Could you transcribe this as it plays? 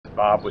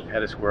Bob with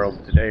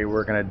HetteshWorld. Today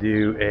we're going to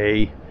do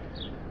a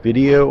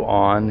video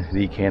on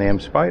the Can-Am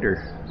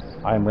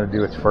Spyder. I'm going to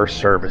do its first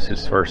service,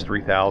 its first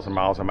 3,000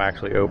 miles. I'm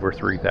actually over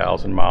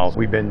 3,000 miles.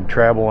 We've been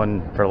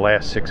traveling for the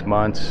last 6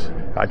 months.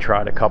 I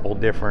tried a couple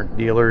different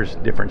dealers,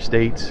 different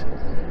states.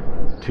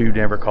 2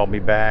 never called me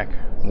back.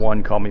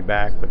 1 called me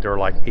back, but they're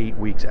like 8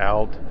 weeks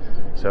out.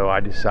 So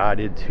I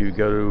decided to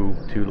go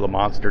to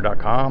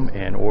LaMonster.com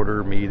and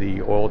order me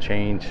the oil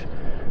change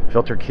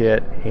filter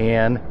kit,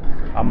 and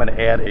I'm going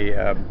to add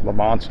a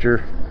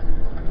LaMonster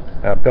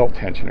belt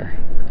tensioner.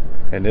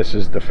 And this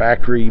is the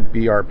factory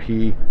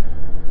BRP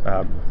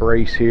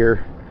brace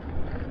here,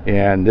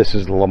 and this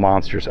is the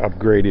LaMonster's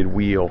upgraded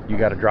wheel. You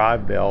got a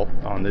drive belt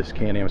on this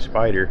Can-Am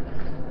Spyder,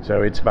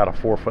 so it's about a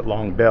 4-foot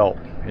long belt,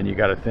 and you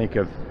got to think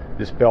of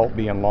this belt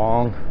being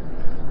long,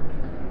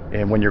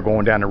 and when you're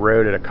going down the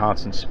road at a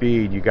constant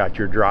speed, you got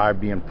your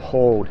drive being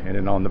pulled, and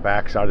then on the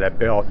back side of that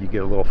belt you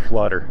get a little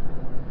flutter,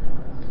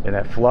 and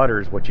that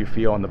flutter is what you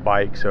feel on the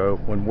bike. So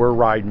when we're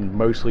riding,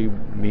 mostly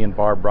me and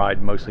Barb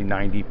ride mostly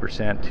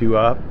 90% 2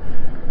 up,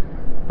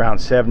 around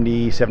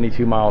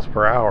 70-72 miles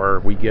per hour,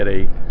 we get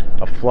a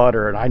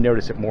flutter, and I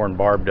notice it more than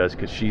Barb does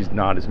because she's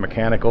not as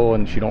mechanical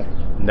and she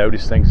don't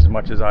notice things as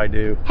much as I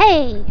do.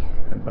 Hey!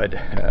 But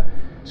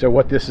so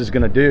what this is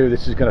going to do,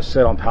 this is going to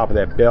sit on top of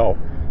that belt,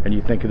 and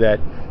you think of that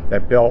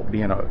belt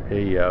being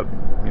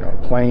a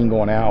plane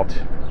going out.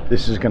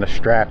 This is going to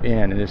strap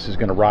in, and this is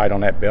going to ride on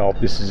that belt.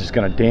 This is just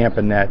going to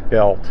dampen that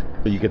belt,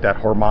 so you get that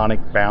harmonic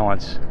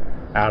balance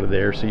out of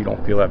there, so you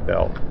don't feel that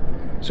belt.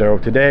 So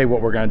today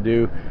what we're going to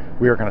do,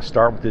 we are going to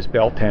start with this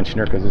belt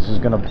tensioner, because this is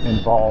going to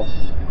involve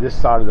this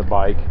side of the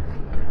bike.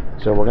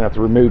 So we're going to have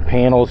to remove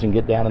panels and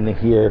get down into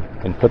here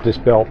and put this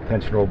belt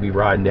tensioner. Will be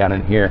riding down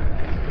in here.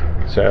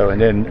 So,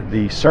 and then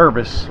the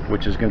service,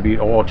 which is going to be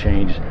oil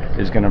change,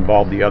 is going to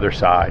involve the other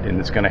side, and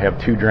it's going to have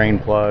 2 drain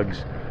plugs,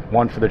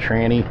 1 for the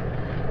tranny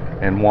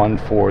and 1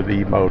 for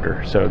the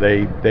motor. So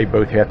they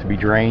both have to be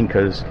drained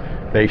because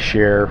they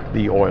share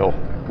the oil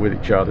with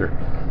each other.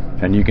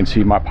 And you can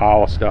see my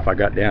pile of stuff I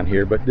got down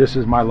here, but this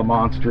is my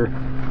LaMonster.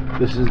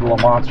 This is the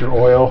LaMonster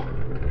oil,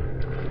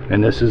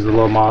 and this is the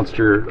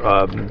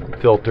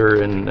LaMonster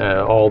filter, and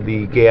all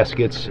the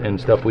gaskets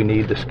and stuff we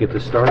need to get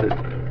this started.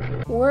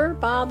 We're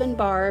Bob and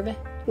Barb.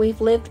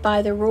 We've lived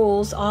by the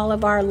rules all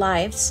of our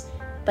lives,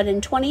 but in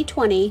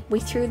 2020 we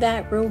threw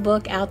that rule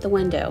book out the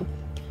window.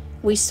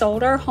 We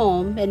sold our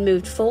home and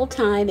moved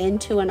full-time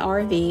into an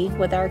RV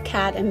with our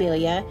cat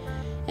Amelia,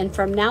 and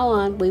from now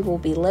on we will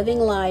be living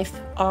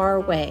life our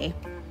way.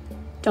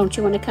 Don't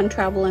you want to come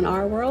travel in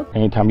our world?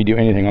 Anytime you do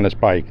anything on this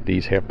bike,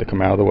 these have to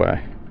come out of the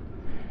way.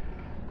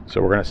 So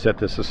we're going to set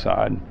this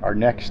aside. Our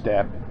next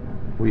step,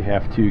 we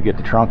have to get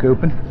the trunk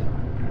open.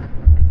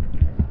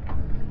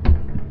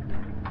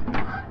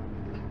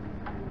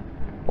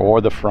 Or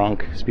the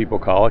frunk, as people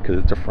call it,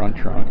 because it's a front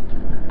trunk.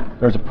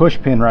 There's a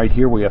push pin right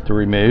here we have to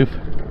remove.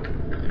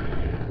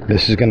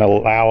 This is going to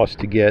allow us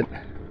to get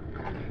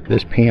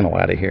this panel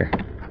out of here.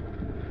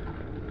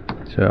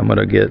 So I'm going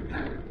to get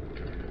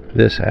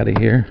this out of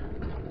here.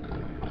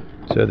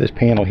 So this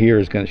panel here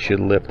is should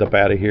lift up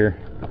out of here.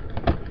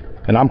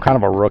 And I'm kind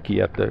of a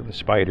rookie at the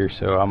Spyder,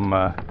 so I'm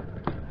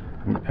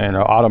an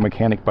auto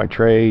mechanic by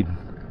trade,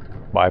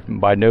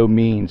 by no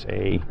means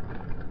a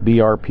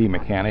BRP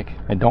mechanic,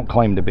 and don't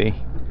claim to be.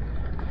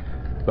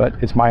 But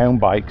it's my own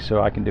bike,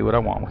 so I can do what I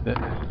want with it.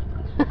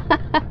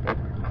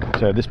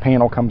 So this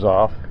panel comes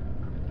off,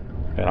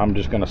 and I'm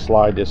just going to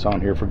slide this on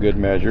here for good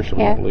measure, so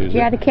we won't lose it.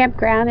 You're at a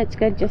campground, it's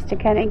good just to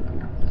kind of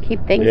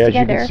keep things together. As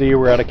you can see,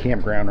 we're at a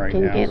campground right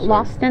now. Get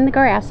lost in the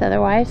grass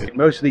otherwise.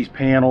 Most of these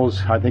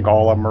panels, I think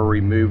all of them are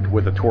removed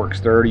with a Torx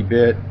 30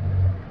 bit.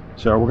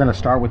 So we're going to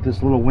start with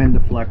this little wind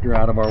deflector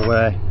out of our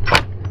way.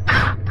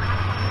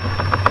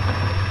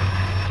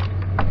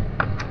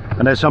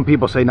 I know some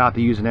people say not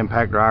to use an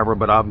impact driver,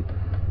 but I'm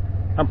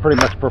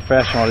pretty much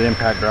professional at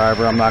impact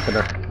driver. I'm not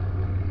going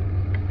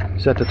to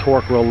set the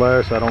torque real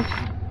low so I don't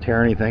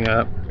tear anything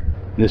up.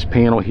 This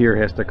panel here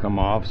has to come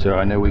off, so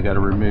I know we got to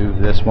remove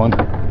this one.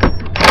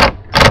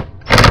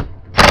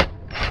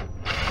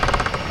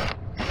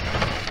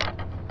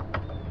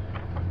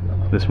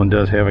 This one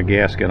does have a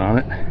gasket on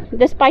it.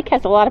 This bike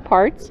has a lot of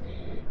parts,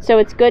 so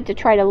it's good to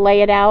try to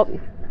lay it out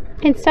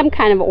in some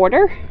kind of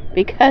order,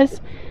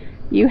 because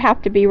you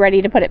have to be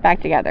ready to put it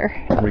back together.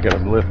 We got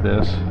to lift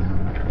this.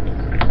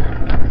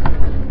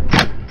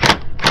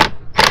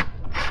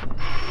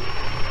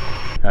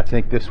 I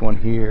think this one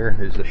here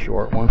is the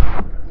short one.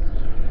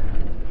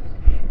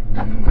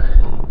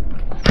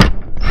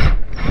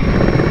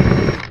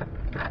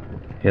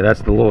 Yeah,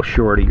 that's the little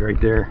shorty right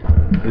there.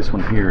 This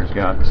one here has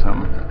got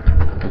some,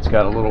 it's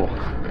got a little,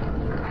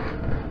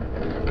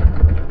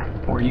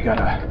 or you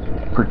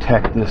gotta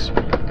protect this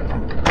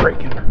from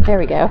breaking. There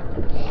we go.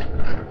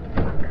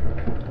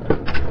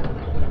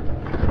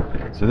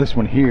 So this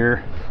one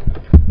here,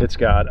 it's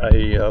got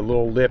a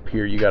little lip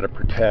here you got to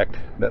protect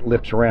that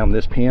lips around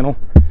this panel.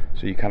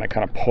 So you kind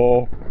of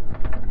pull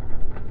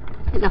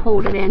and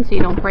hold it in so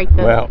you don't break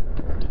the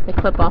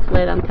clip-off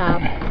lid on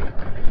top.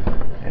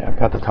 Yeah, I've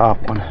got the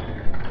top one.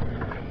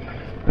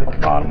 The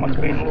bottom one's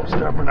being a little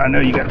stubborn. I know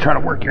you got to try to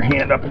work your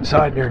hand up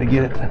inside there to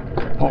get it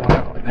to pull it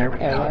out. There we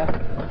go.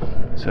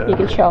 So you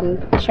can show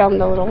them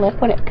the little lip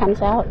when it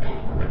comes out.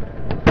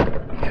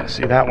 Yeah,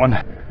 see that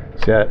one?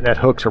 See that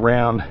hooks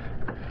around.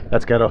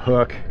 That's got a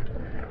hook.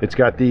 It's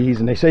got these,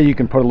 and they say you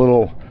can put a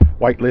little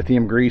white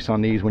lithium grease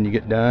on these when you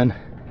get done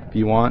if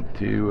you want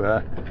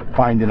to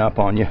bind it up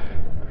on you.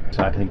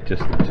 So I think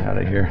just out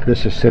of here.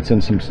 This just sits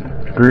in some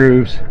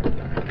grooves.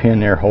 The pin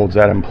there holds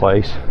that in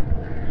place.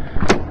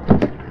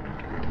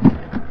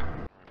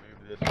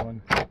 Remove this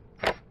one. This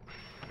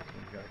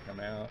one's got to come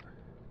out.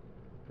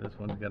 This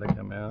one's got to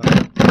come out.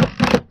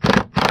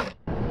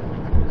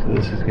 So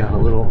this has got a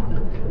little.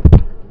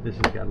 This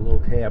has got a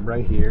little tab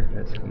right here.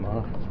 That's come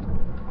off.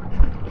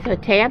 So a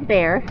tab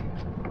there.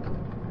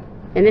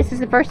 And this is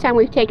the first time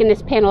we've taken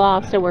this panel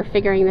off, so we're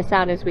figuring this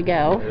out as we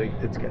go.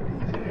 It's got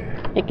these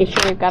here. Making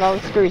sure we've got all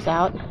the screws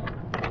out.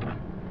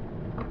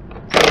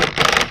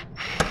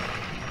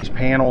 These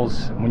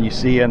panels, when you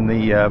see in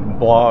the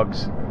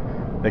blogs,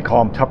 they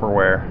call them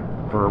Tupperware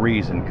for a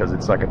reason, because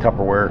it's like a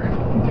Tupperware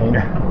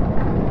container.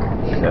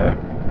 So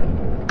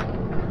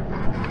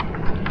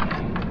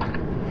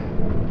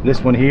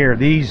this one here,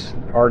 these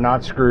are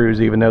not screws,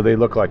 even though they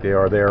look like they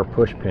are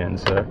push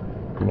pins. So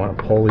you want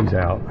to pull these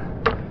out.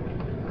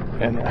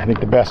 And I think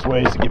the best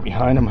way is to get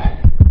behind them,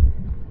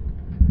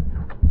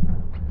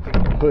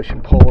 push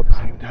and pull at the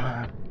same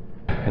time.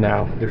 And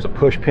now there's a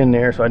push pin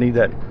there, so I need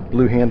that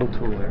blue handle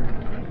tool there.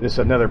 This is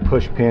another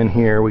push pin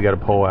here we got to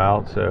pull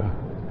out. So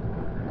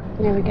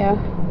there we go.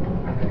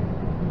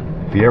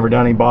 if you ever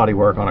done any body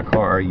work on a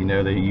car, you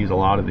know they use a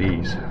lot of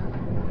these.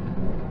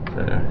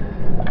 So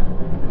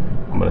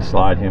I'm going to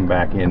slide him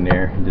back in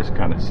there and just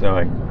kind of so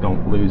I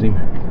don't lose him.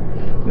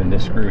 And then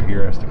this screw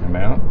here has to come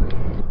out.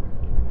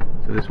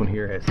 So this one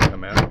here has to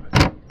come out.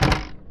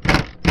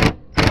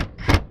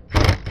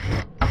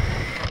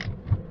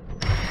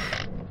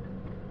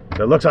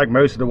 So it looks like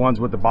most of the ones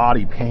with the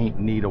body paint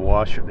need a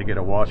washer. They get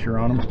a washer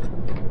on them.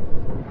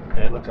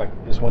 And it looks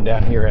like this one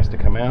down here has to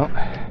come out.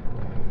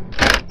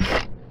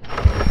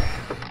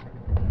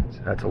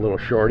 So that's a little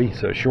shorty.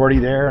 So a shorty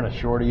there and a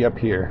shorty up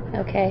here.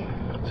 Okay.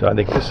 So I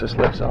think this just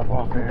lifts off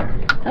there.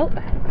 Oh.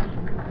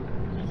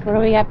 So what do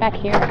we got back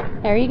here?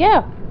 There you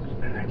go.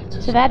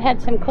 So that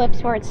had some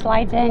clips where it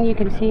slides in. You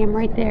can see them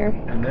right there.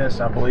 And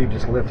this, I believe,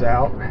 just lifts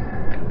out.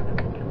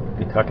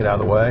 You tuck it out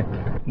of the way.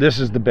 This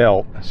is the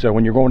belt. So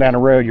when you're going down the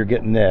road, you're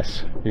getting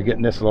this. You're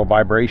getting this little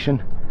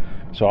vibration.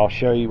 So I'll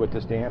show you what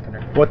this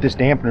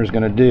dampener is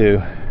going to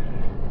do.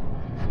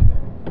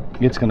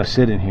 It's going to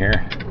sit in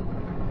here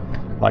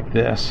like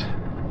this.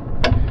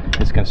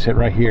 It's going to sit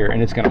right here,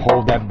 and it's going to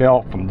hold that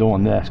belt from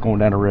doing this. Going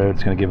down the road,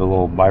 it's going to give it a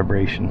little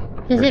vibration.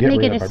 Does it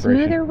make it a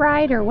smoother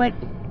ride, or what?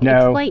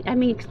 No.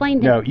 Explain.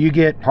 No, you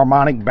get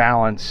harmonic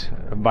balance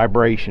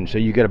vibration, so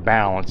you get a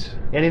balance.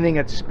 Anything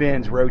that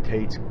spins,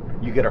 rotates,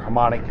 you get a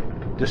harmonic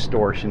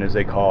distortion, as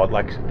they call it.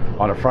 Like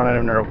on the front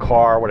end of a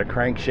car with a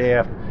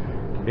crankshaft,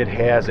 it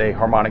has a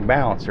harmonic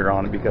balancer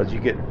on it, because you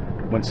get,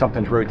 when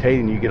something's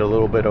rotating, you get a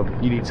little bit of,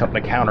 you need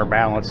something to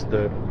counterbalance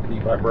the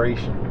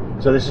vibration.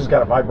 So this has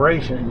got a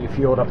vibration, and you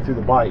feel it up through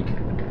the bike.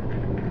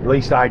 At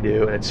least I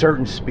do, and at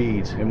certain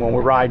speeds. And when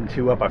we're riding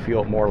 2 up, I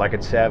feel it more like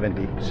at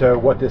 70. So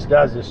what this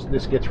does is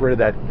this gets rid of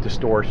that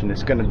distortion.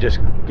 It's going to just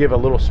give a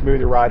little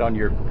smoother ride on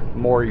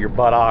more of your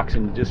buttocks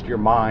and just your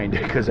mind,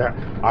 because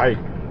I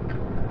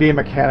being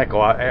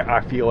mechanical,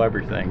 I feel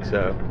everything.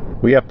 So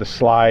we have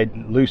to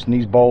loosen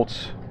these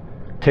bolts,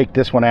 take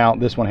this one out.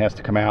 This one has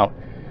to come out,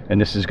 and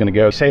this is going to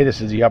go. Say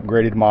this is the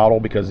upgraded model,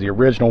 because the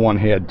original one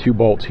had 2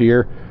 bolts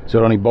here, so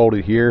it only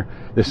bolted here.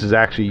 This is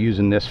actually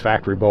using this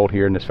factory bolt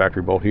here and this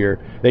factory bolt here.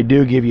 They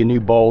do give you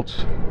new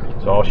bolts,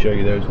 so I'll show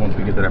you those once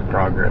we get to that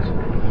progress.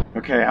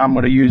 Okay, I'm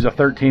going to use a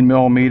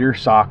 13mm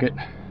socket.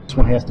 This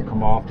one has to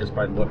come off just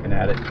by looking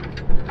at it,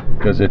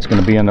 because it's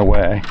going to be in the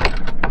way.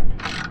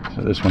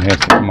 So this one has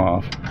to come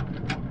off.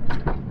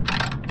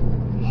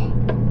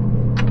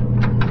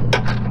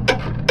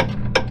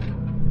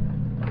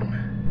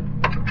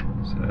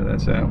 So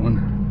that's that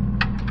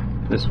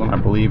one. This one, I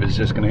believe, is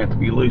just going to have to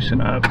be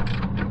loosened up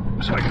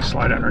so I can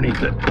slide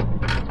underneath it.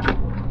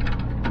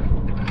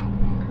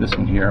 This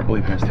one here, I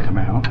believe, has to come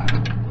out.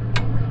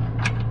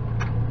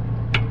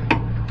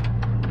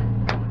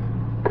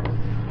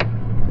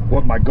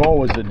 What my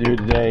goal is to do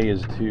today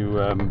is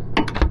to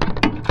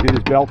do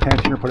this belt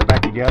tensioner, put it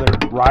back together,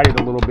 ride it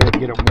a little bit,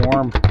 get it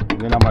warm, and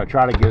then I'm going to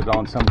try to get it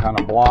on some kind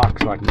of block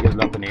so I can get it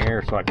up in the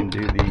air so I can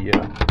do the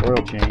oil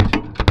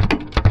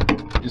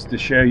change. Just to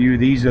show you,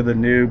 these are the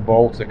new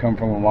bolts that come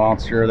from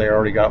LaMonster. They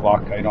already got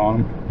Loctite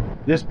on them.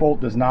 This bolt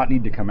does not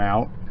need to come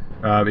out.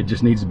 It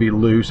just needs to be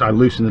loose. I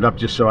loosened it up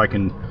just so I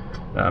can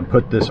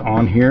put this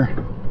on here.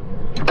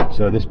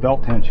 So this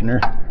belt tensioner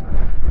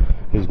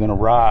is going to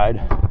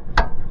ride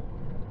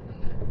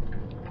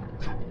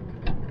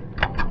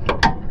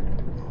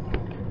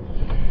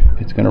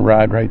It's going to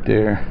ride right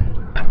there.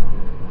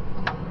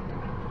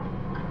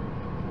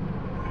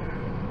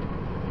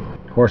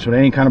 Of course, with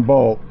any kind of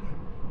bolt,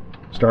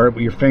 start it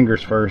with your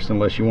fingers first,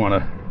 unless you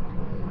want to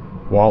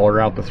waller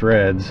out the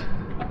threads.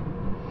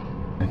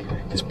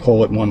 just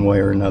pull it one way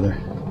or another.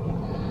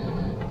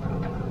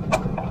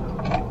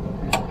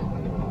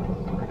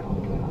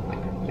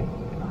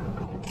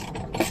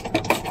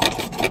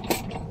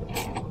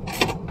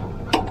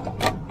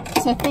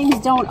 So things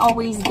don't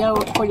always go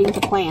according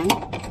to plan.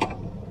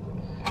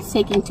 It's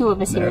taking two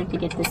of us here to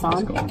get this on.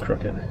 It's going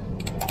crooked.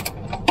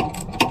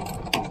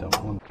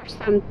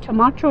 Some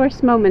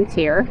tumultuous moments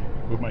here.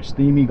 With my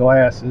steamy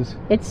glasses.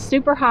 It's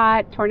super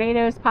hot.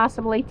 Tornadoes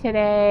possibly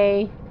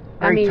today.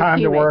 Great time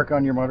to work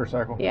on your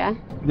motorcycle. Yeah.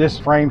 This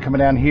frame coming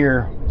down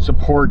here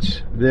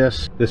supports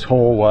this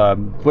whole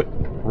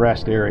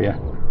footrest area.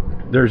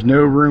 There's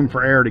no room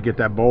for air to get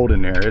that bolt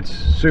in there. It's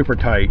super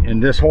tight,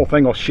 and this whole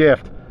thing will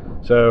shift.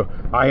 So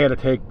I had to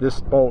take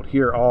this bolt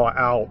here all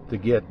out to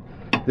get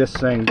this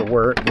thing to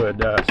where it would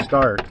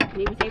start. And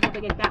he was able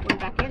to get that one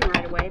back in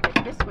right away,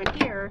 but this one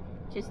here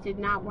just did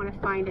not want to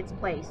find its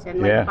place.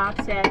 And like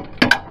Bob said,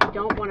 you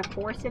don't want to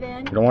force it in.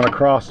 You don't want to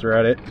cross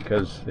thread it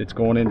because it's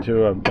going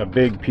into a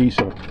big piece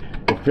of,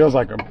 it feels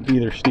like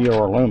either steel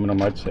or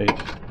aluminum. I'd say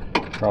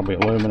it's probably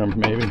aluminum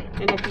maybe.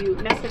 And if you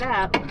mess it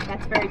up,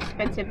 that's very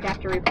expensive to have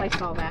to replace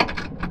all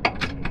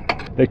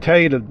that. They tell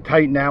you to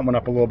tighten that one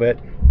up a little bit.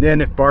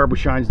 Then if Barb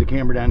shines the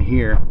camera down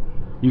here,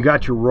 you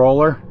got your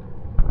roller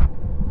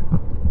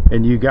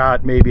and you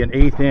got maybe an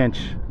 1/8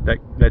 inch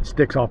that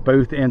sticks off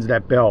both ends of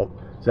that belt.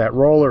 So that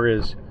roller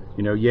is,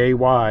 you know, yay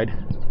wide.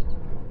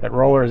 That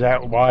roller is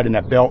that wide and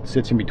that belt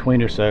sits in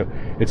between her, so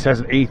it says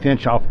an 1/8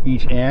 inch off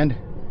each end.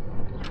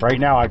 Right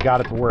now I've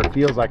got it to where it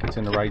feels like it's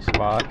in the right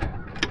spot.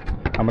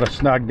 I'm gonna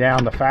snug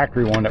down the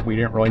factory one that we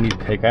didn't really need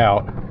to take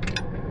out.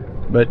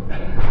 But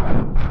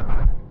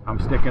I'm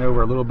sticking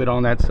over a little bit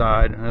on that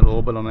side and a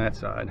little bit on that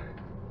side.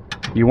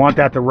 You want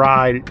that to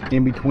ride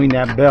in between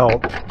that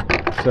belt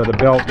so the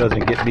belt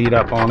doesn't get beat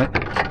up on it.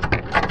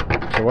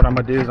 So what I'm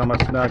going to do is I'm going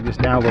to snug this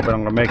down a little bit.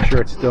 I'm going to make sure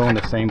it's still in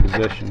the same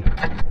position.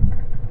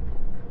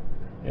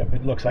 Yep,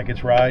 it looks like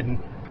it's riding.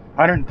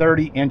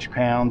 130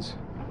 inch-pounds.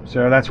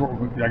 So that's what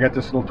I got,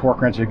 this little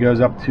torque wrench that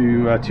goes up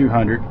to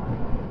 200.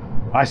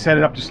 I set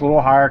it up just a little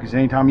higher because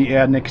anytime you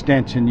add an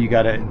extension, you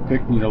got to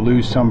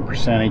lose some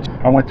percentage.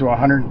 I went to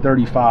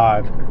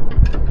 135.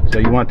 So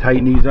you want to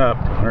tighten these up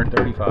to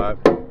 135,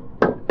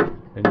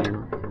 and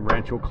your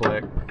wrench will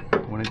click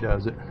when it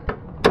does it.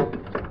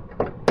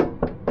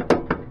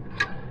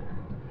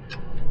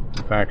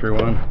 The factory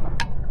one,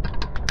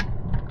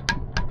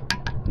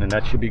 and then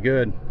that should be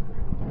good.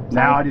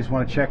 Now I just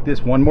want to check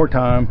this one more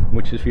time,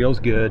 which just feels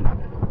good,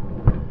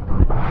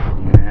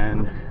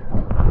 and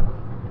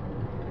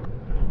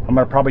I'm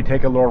going to probably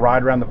take a little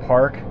ride around the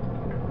park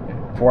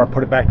before I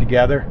put it back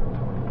together,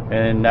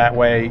 and that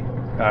way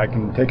I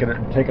can take it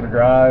a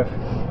drive.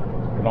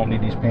 I don't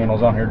need these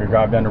panels on here to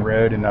drive down the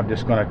road, and I'm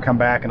just going to come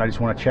back and I just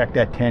want to check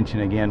that tension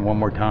again one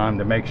more time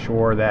to make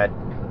sure that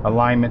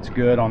alignment's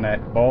good on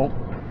that bolt.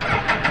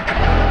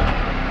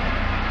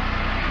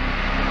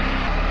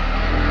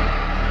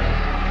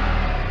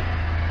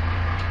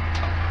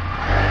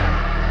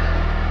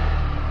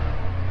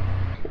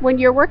 When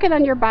you're working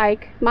on your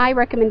bike, my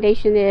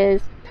recommendation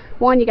is,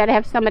 one, you got to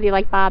have somebody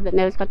like Bob that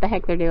knows what the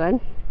heck they're doing.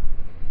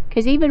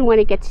 Because even when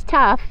it gets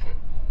tough,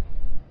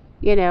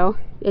 you know,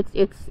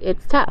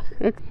 it's tough.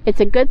 It's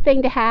a good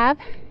thing to have,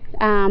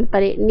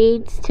 but it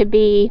needs to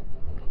be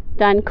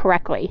done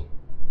correctly.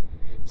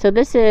 So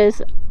this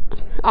is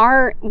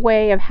our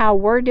way of how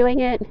we're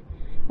doing it.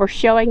 We're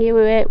showing you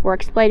it. We're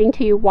explaining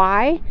to you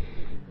why.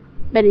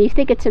 But if you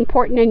think it's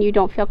important and you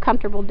don't feel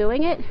comfortable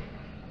doing it,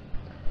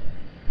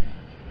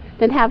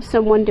 then have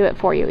someone do it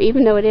for you.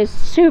 Even though it is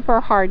super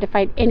hard to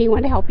find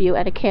anyone to help you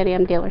at a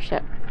Can-Am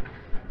dealership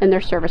and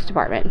their service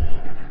department.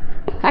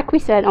 Like we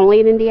said, only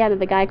in Indiana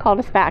the guy called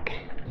us back.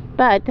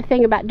 But the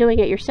thing about doing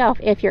it yourself,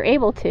 if you're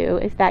able to,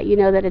 is that you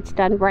know that it's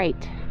done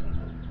right.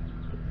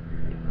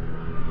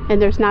 And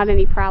there's not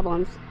any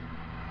problems.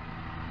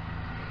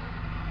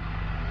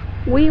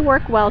 We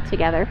work well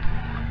together.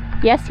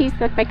 Yes, he's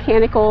the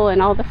mechanical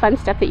and all the fun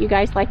stuff that you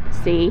guys like to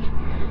see.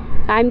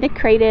 I'm the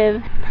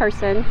creative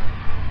person.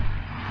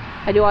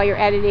 I do all your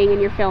editing and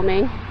your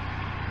filming.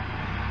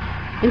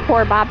 And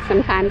poor Bob,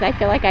 sometimes I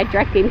feel like I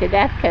direct him to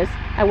death because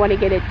I want to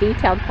get it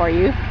detailed for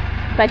you,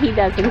 but he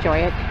does enjoy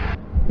it.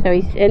 So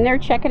he's in there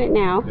checking it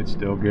now. It's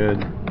still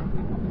good.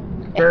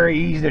 Very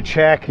easy to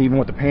check, even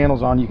with the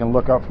panels on. You can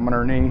look up from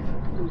underneath.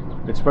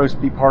 It's supposed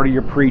to be part of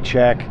your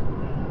pre-check,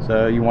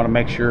 so you want to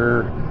make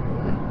sure,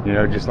 you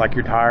know, just like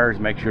your tires,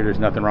 make sure there's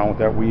nothing wrong with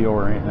that wheel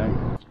or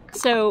anything.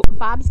 So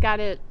Bob's got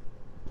it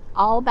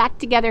all back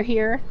together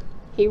here.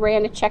 He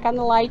ran a check on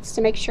the lights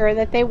to make sure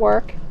that they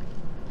work.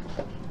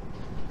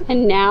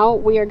 And now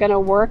we are going to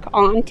work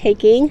on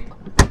taking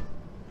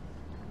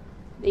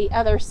the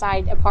other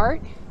side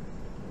apart.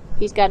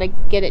 He's got to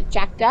get it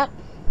jacked up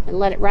and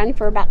let it run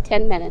for about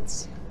 10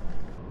 minutes.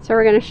 So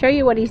we're going to show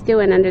you what he's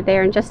doing under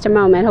there in just a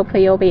moment.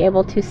 Hopefully you'll be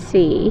able to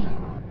see.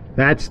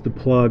 That's the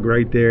plug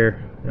right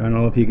there. I don't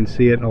know if you can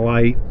see it in the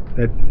light.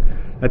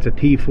 That's a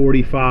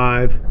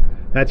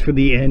T45. That's for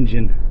the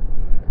engine.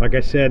 Like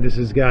I said, this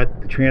has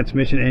got the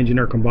transmission engine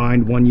are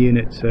combined one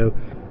unit. So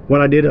What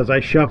I did is I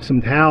shoved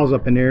some towels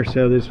up in there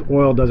so this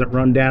oil doesn't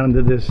run down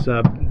into this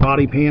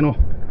body panel,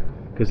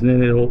 because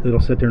then it'll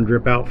sit there and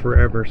drip out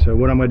forever. So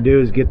what I'm going to do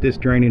is get this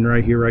draining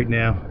right here, right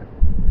now.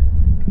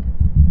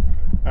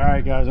 All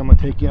right, guys, I'm going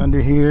to take you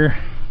under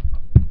here.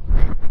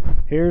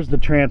 Here's the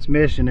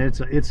transmission.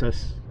 It's a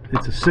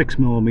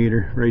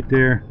 6mm right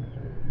there.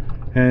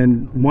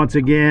 And once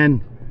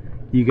again,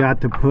 you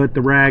got to put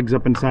the rags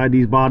up inside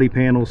these body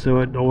panels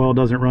so the oil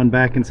doesn't run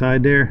back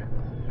inside there.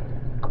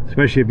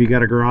 Especially if you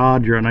got a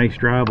garage or a nice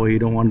driveway, you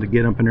don't want it to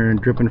get up in there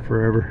and dripping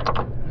forever.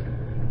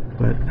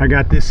 But I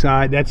got this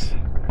side. That's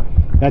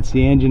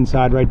the engine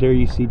side right there,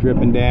 you see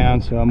dripping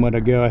down. So I'm going to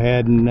go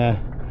ahead and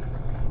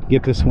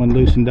get this one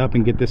loosened up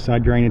and get this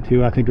side draining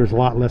too. I think there's a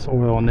lot less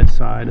oil on this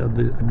side of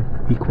the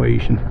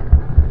equation.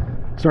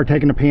 Start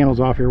taking the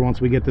panels off here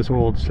once we get this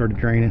oil started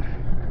draining.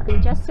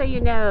 And just so you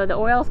know, the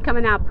oil's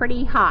coming out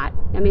pretty hot.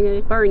 I mean,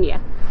 it'll burn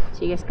you,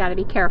 so you just got to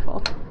be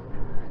careful.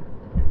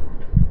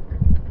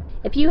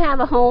 If you have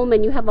a home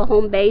and you have a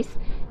home base,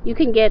 you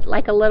can get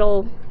like a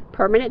little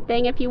permanent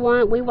thing if you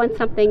want. We want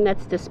something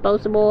that's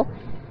disposable,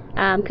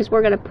 because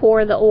we're going to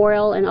pour the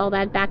oil and all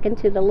that back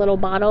into the little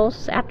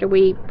bottles after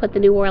we put the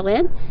new oil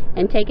in,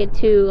 and take it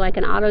to like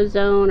an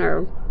AutoZone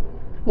or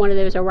one of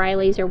those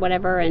O'Reilly's or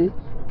whatever and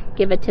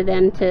give it to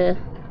them to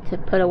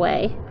put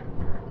away.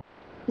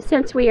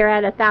 Since we are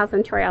at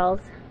 1,000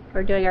 trails,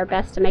 we're doing our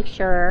best to make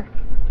sure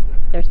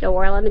there's no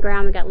oil on the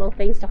ground. We got little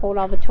things to hold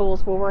all the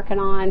tools we're working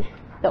on.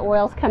 The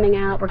oil's coming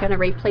out. We're going to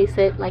replace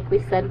it, like we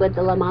said, with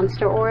the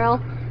LaMonster oil.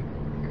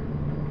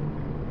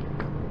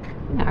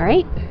 All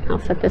right, I'll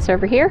set this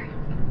over here.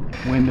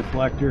 Wind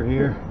deflector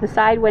here. The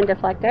side wind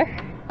deflector.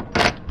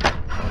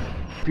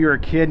 If you're a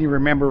kid and you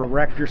remember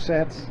erector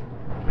sets,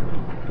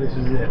 this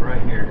is it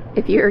right here.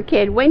 If you're a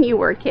kid, when you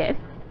were a kid,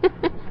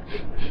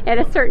 at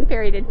a certain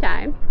period of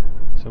time.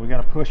 So we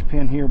got a push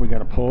pin here, we got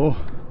to pull.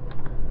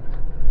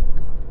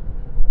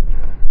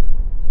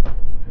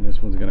 And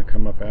this one's going to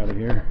come up out of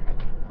here.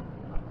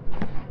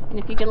 And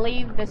if you can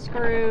leave the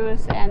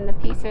screws and the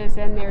pieces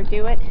in there,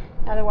 do it.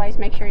 Otherwise,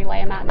 make sure you lay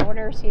them out in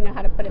order so you know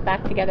how to put it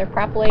back together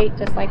properly,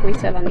 just like we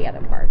said on the other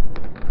part.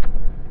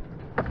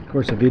 Of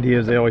course, the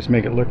videos, they always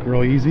make it look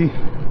real easy.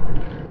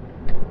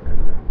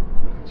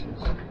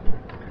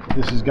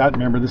 This has got,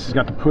 remember, this has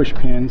got the push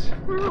pins.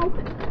 Ow.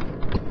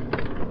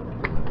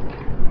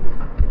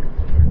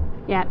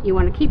 Yeah, you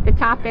want to keep the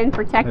top end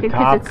protected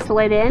because it's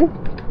slid in.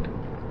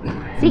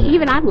 See,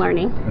 even I'm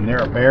learning. And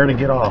they're a bear to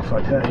get off,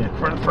 I tell you,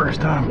 for the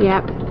first time.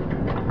 Yep.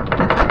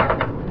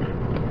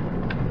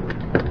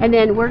 And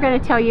then we're going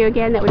to tell you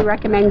again that we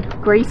recommend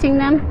greasing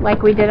them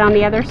like we did on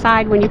the other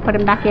side when you put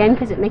them back in,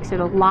 because it makes it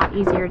a lot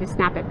easier to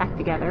snap it back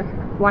together.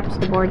 Watch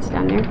the boards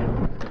down there.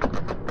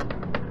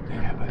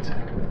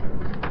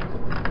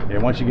 Yeah,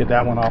 once you get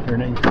that one off here,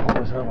 then you can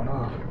pull this other one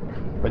off.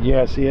 But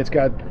yeah, see, it's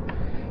got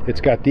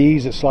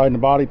these that slide in the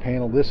body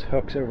panel. This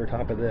hooks over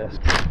top of this.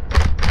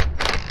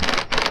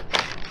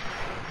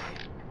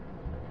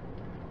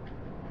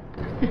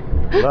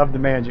 Love the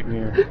magic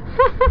mirror.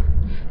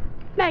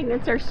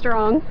 Magnets are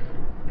strong.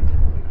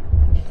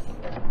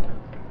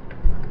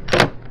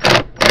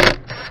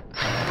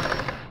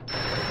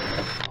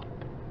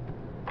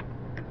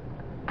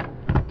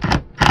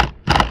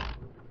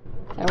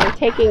 So we're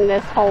taking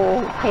this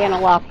whole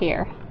panel off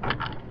here.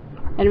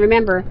 And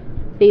remember,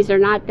 these are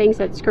not things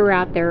that screw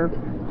out, they're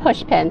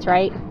push pins,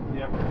 right?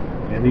 Yep.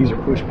 And these are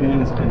push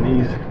pins, and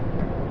these.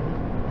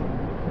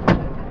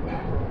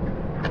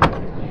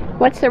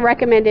 What's the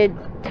recommended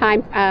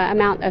time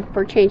amount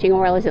for changing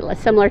oil? Is it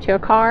similar to a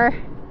car?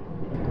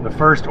 The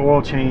first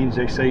oil change,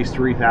 they say, is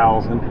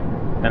 3,000,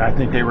 and I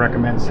think they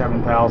recommend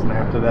 7,000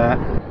 after that.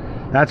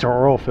 That's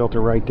our oil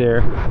filter right there,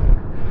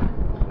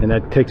 and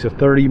that takes a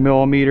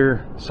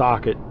 30mm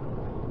socket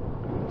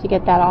to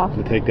get that off.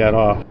 To take that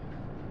off.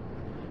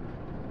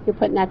 You're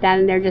putting that down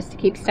in there just to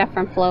keep stuff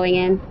from flowing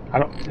in?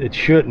 It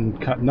shouldn't.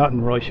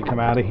 Nothing really should come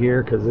out of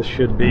here, because this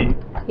should be.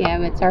 Yeah,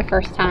 it's our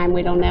first time.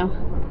 We don't know.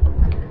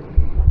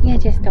 You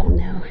just don't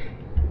know.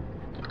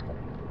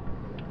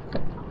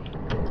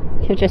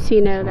 So just so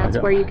you know, that's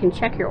where you can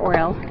check your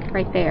oil,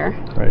 right there.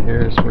 Right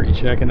here is where you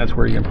check, and that's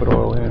where you can put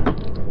oil in.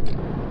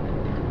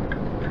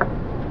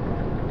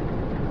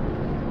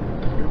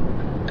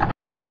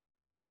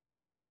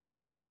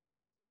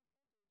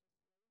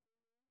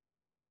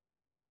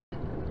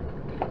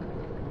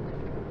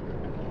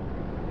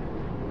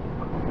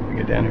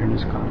 Get down here and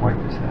just kind of wipe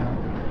this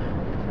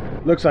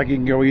out. Looks like you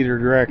can go either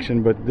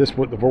direction, but this,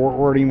 what the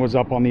wording was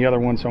up on the other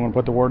one, so I'm going to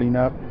put the wording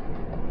up.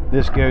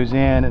 This goes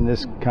in, and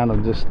this kind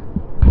of just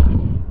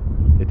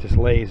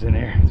lays in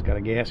there. It's got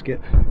a gasket.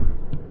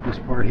 This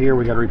part here,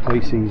 we got to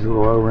replace these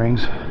little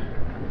O-rings.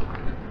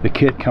 The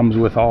kit comes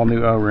with all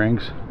new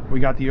O-rings. We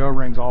got the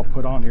O-rings all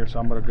put on here, so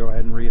I'm going to go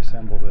ahead and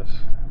reassemble this.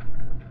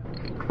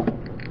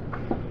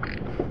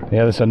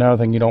 Yeah, this is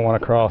another thing you don't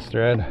want to cross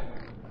thread.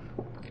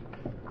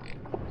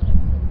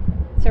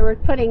 So we're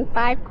putting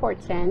 5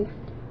 quarts in.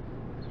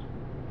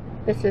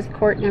 This is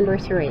quart number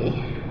 3.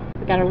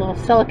 We got a little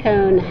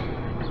silicone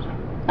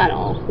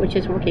funnel, which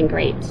is working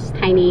great. It's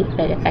tiny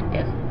but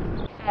effective.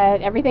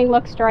 Everything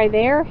looks dry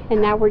there,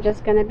 and now we're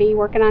just going to be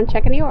working on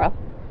checking the oil.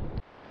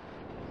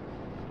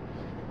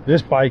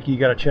 This bike, you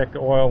got to check the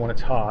oil when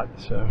it's hot.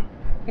 So.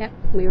 Yep,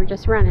 we were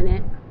just running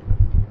it.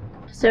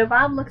 So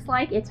Bob, looks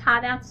like it's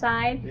hot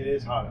outside. It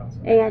is hot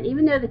outside. And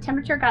even though the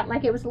temperature got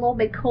like it was a little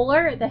bit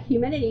cooler, the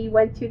humidity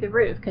went through the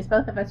roof because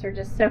both of us are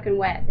just soaking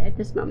wet at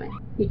this moment.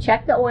 You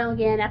check the oil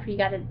again after you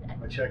got it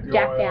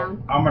jacked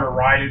down. I'm going to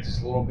ride it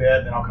just a little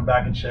bit, then I'll come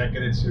back and check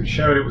it. It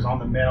showed it was on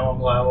the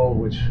minimum level,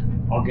 which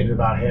I'll get it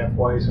about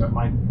halfway, so it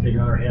might take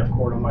another half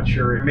quart. I'm not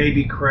sure. It may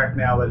be correct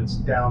now that it's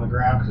down on the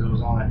ground because it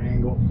was on an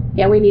angle.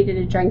 Yeah, we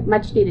needed a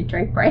much needed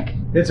drink break.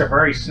 It's a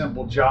very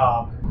simple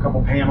job. A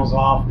couple panels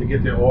off to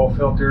get the oil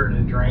filter and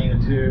then drain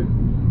the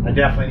tube. I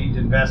definitely need to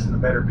invest in a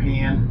better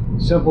pan.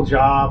 Simple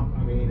job.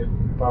 I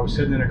mean, if I was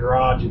sitting in a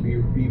garage, it'd be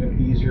even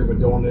easier, but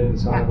doing it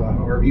inside of an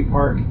RV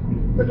park.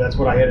 But that's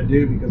what I had to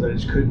do because I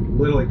just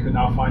literally could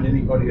not find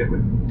anybody that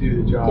would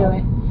do the job. Do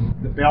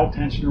it. The belt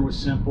tensioner was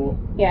simple.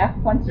 Yeah,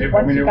 once you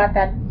got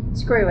that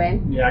screw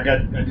in. Yeah,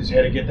 I just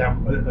had to get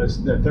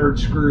the third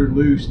screw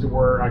loose to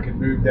where I could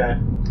move that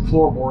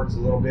floorboards a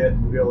little bit to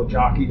be able to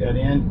jockey that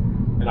in.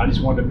 And I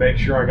just wanted to make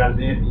sure I got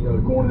it in,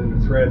 going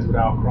into threads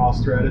without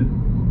cross-threaded.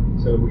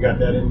 So we got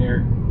that in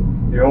there.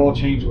 The oil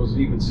change was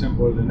even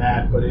simpler than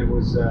that, but it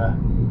was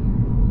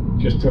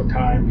just took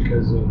time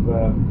because of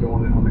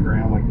doing it on the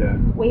ground like that.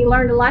 We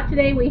learned a lot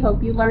today. We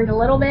hope you learned a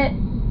little bit.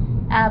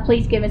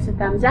 Please give us a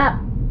thumbs up.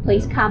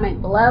 Please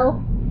comment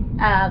below.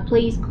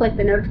 Please click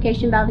the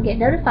notification bell to get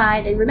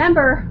notified. And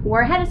remember,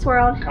 we're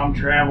HetteshWorld. Come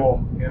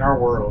travel in our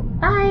world.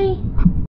 Bye.